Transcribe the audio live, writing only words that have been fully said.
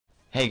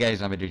Hey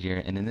guys, I'm Dude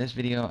here, and in this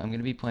video I'm going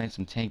to be playing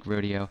some Tank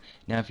Rodeo.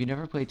 Now if you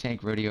never played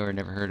Tank Rodeo or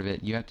never heard of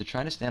it, you have to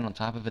try to stand on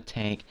top of a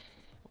tank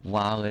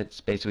while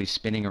it's basically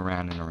spinning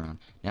around and around.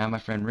 Now my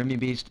friend Remy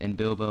Beast and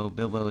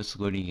Bilbo is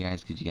saluting you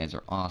guys because you guys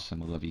are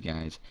awesome. I love you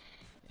guys.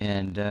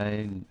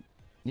 And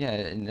yeah,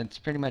 and it's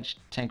pretty much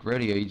Tank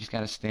Rodeo. You just got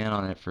to stand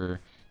on it for a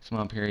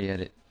small period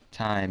at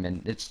time,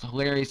 and it's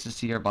hilarious to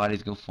see our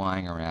bodies go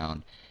flying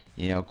around.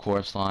 You know,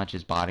 corpse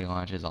launches, body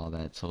launches, all that.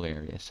 It's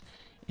hilarious.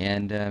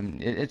 And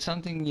it's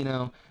something, you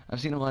know,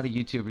 I've seen a lot of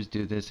YouTubers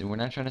do this, and we're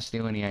not trying to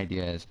steal any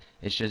ideas.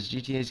 It's just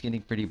GTA is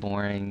getting pretty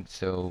boring,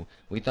 so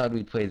we thought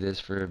we'd play this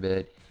for a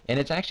bit. And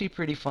it's actually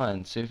pretty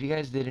fun, so if you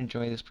guys did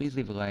enjoy this, please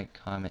leave a like,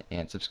 comment,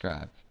 and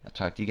subscribe. I'll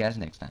talk to you guys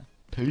next time.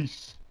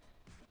 Peace!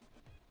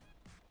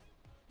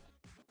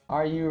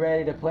 Are you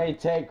ready to play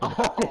Tank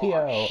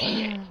Rodeo?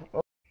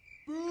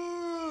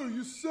 Boo!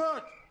 You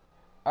suck!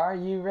 Are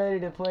you ready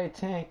to play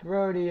Tank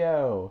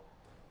Rodeo?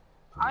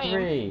 I am.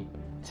 3,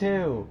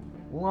 2,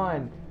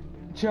 1,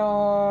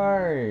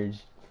 charge!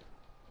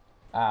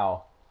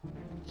 Ow.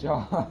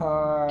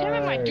 Charge! Damn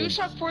it, my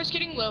DualShock 4 is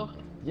getting low.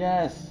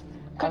 Yes!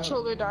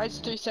 Controller dies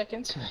 3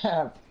 seconds.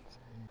 Crap.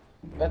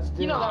 Let's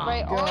do You know that,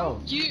 right? Go!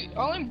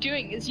 All I'm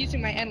doing is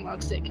using my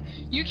analog stick.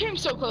 You came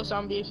so close,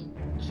 zombie.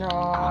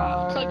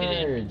 Charge! Plug it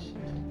in.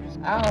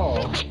 Ow!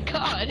 Oh my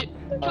god!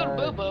 Code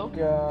Bobo.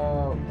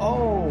 Go!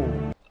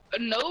 Oh!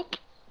 Nope.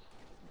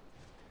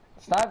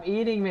 Stop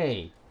eating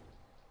me!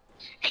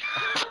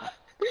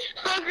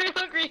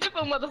 Hungry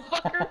hippo,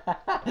 motherfucker.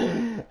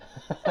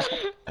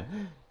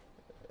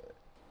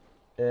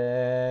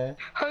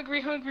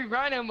 Hungry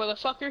rhino,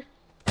 motherfucker.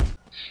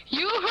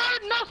 You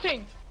heard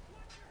nothing.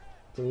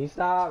 Can you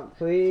stop,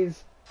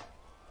 please?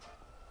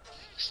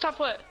 Stop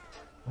what?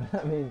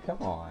 I mean,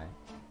 come on.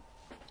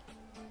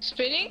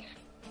 Spinning?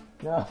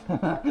 No.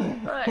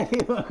 What?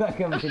 You look like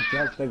a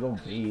majestical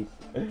beast.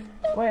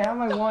 Wait, how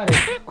am I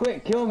wanted?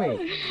 Quick, kill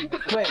me.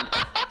 Quick.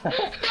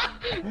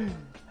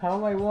 How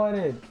am I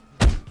wanted?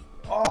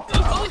 Oh,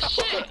 Oh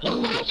shit! You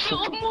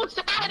almost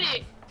had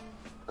it!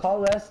 call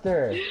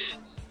Lester.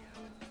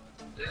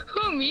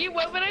 Who, me?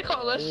 What would I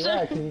call Lester?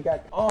 Yeah, cause you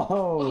got.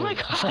 Oh. Oh my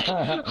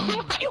god!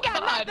 Oh my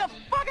god! The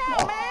fuck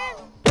out, man!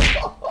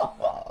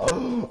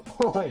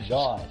 Oh my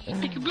god.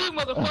 Peekaboo,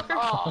 motherfucker!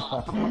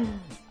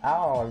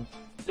 Ow.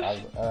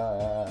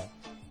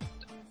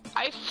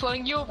 I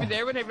flung you over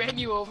there when I ran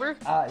you over.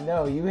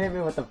 No, you hit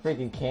me with a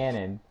freaking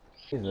cannon.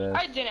 Jesus.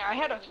 I didn't. I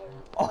had a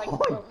Oh like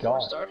my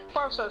god. 4-star.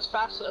 4-star is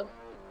fast though.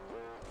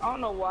 I don't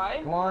know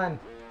why. Come on. Come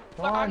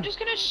But on. I'm just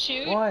gonna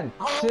shoot. 1,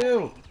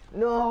 2.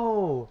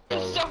 No.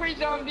 Sorry,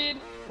 zombie.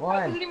 I 1,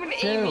 wasn't even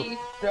 2, aiming.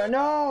 3,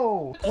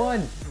 no!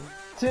 1,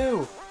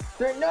 2,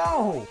 3,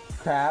 no!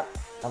 Crap.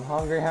 I'm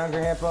hungry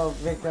hippo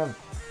victim.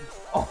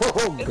 Oh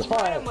It's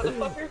fine, god.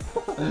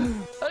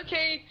 motherfucker.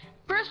 Okay,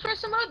 first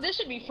person mode. This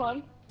should be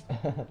fun.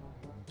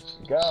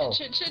 Go.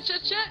 Shit.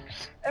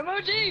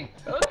 MOG.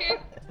 Okay.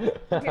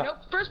 Okay, nope.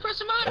 First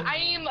person mode. I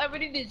am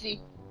already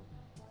dizzy.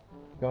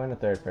 Go into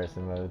third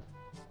person mode.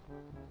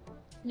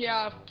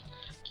 Yeah.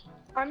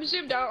 I'm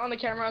zoomed out on the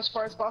camera as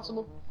far as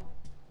possible.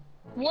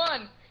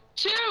 1,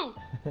 2.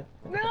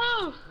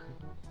 No.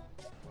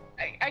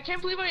 I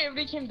can't believe I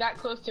already came that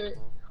close to it.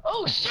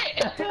 Oh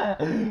shit.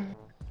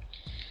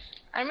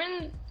 I'm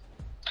in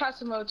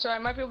passive mode, so I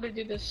might be able to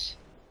do this.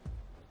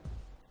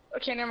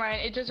 Okay, never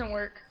mind. It doesn't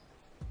work.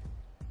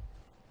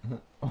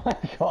 Oh my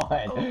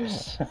god.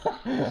 Oops.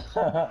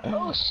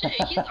 Oh shit,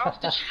 he's off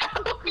the track.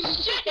 Oh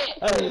shit!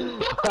 Oh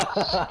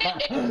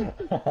shit!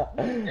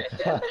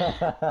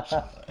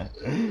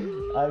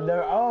 I've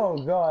never. Oh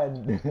god.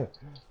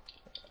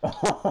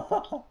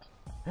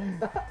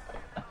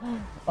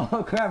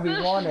 Oh crap,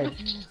 he's wanted.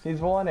 He's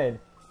wanted.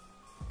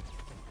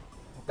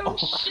 Oh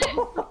shit!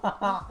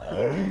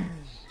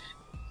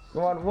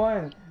 Come on,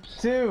 1,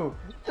 2,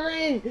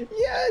 3.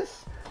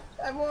 Yes!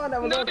 I won. I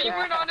was No, okay. you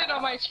weren't on it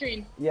on my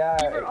screen. Yeah.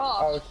 You were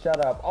off. Oh,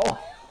 shut up.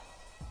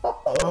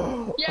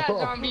 Oh. Yeah,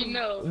 zombie,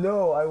 no.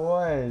 No, I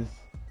was.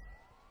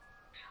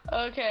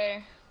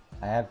 Okay.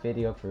 I have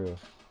video proof.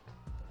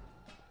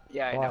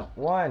 Yeah, I know.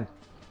 1,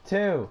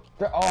 2,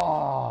 3.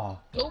 Oh.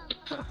 Nope.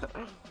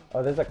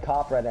 Oh, there's a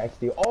cop right next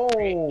to you. Oh.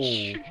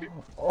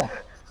 Oh.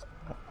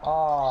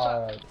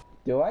 Oh.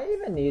 Do I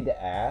even need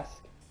to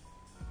ask?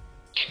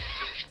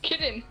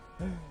 Kidding.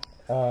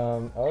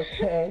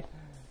 Okay.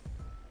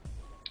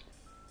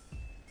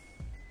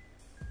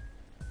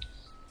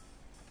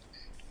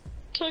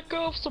 Take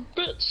off some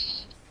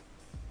bits.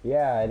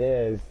 Yeah, it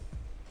is.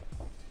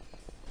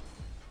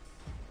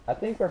 I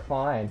think we're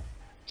fine.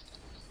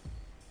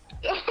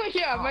 Oh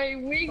yeah, my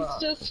wings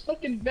just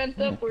fucking bent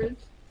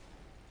upwards.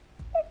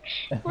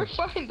 We're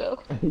fine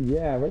though.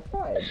 Yeah, we're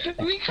fine.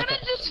 We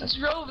could've just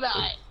drove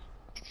that.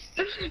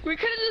 We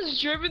could've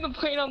just driven the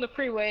plane on the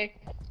freeway.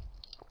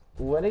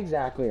 What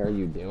exactly are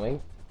you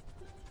doing?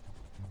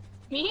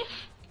 Me?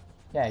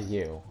 Yeah,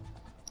 you.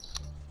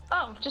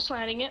 Oh, just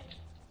landing it.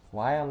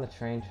 Why on the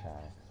train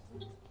tracks?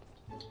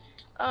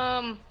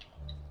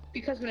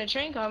 Because when a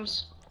train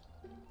comes,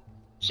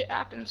 shit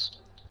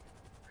happens.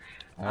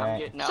 I'm Alright.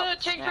 getting So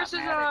out tank versus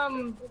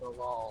Snapmatic for the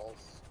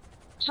lols.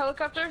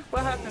 helicopter?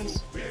 What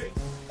happens?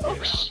 Oh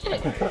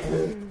shit!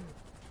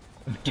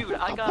 Dude,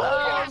 I got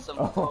an awesome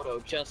photo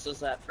just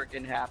as that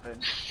freaking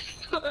happened.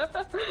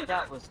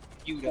 That was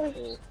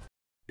beautiful.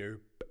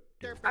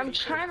 I'm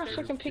trying to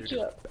freaking pick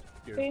you up.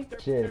 Okay.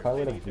 Shit, if I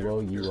were to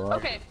blow you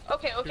up. Okay.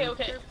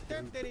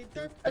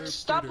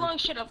 Stop blowing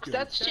shit up, cause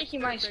that's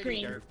shaking my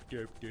screen.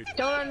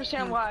 Don't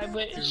understand why,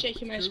 but it's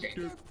shaking my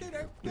screen.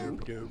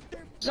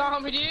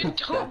 Zombie dude,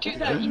 don't do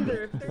that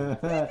either.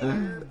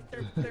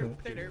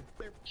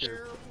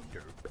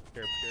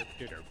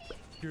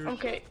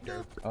 Okay.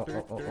 Oh.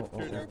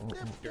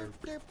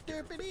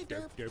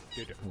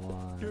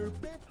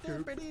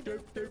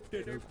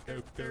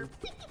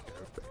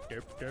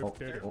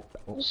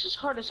 This is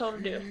hard as hell to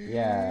do.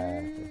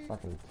 Yeah, it's a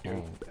fucking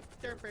tank.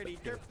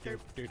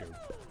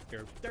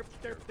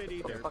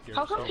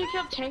 How come picking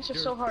up tanks are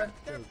so hard?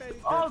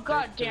 Oh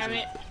god damn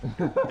it.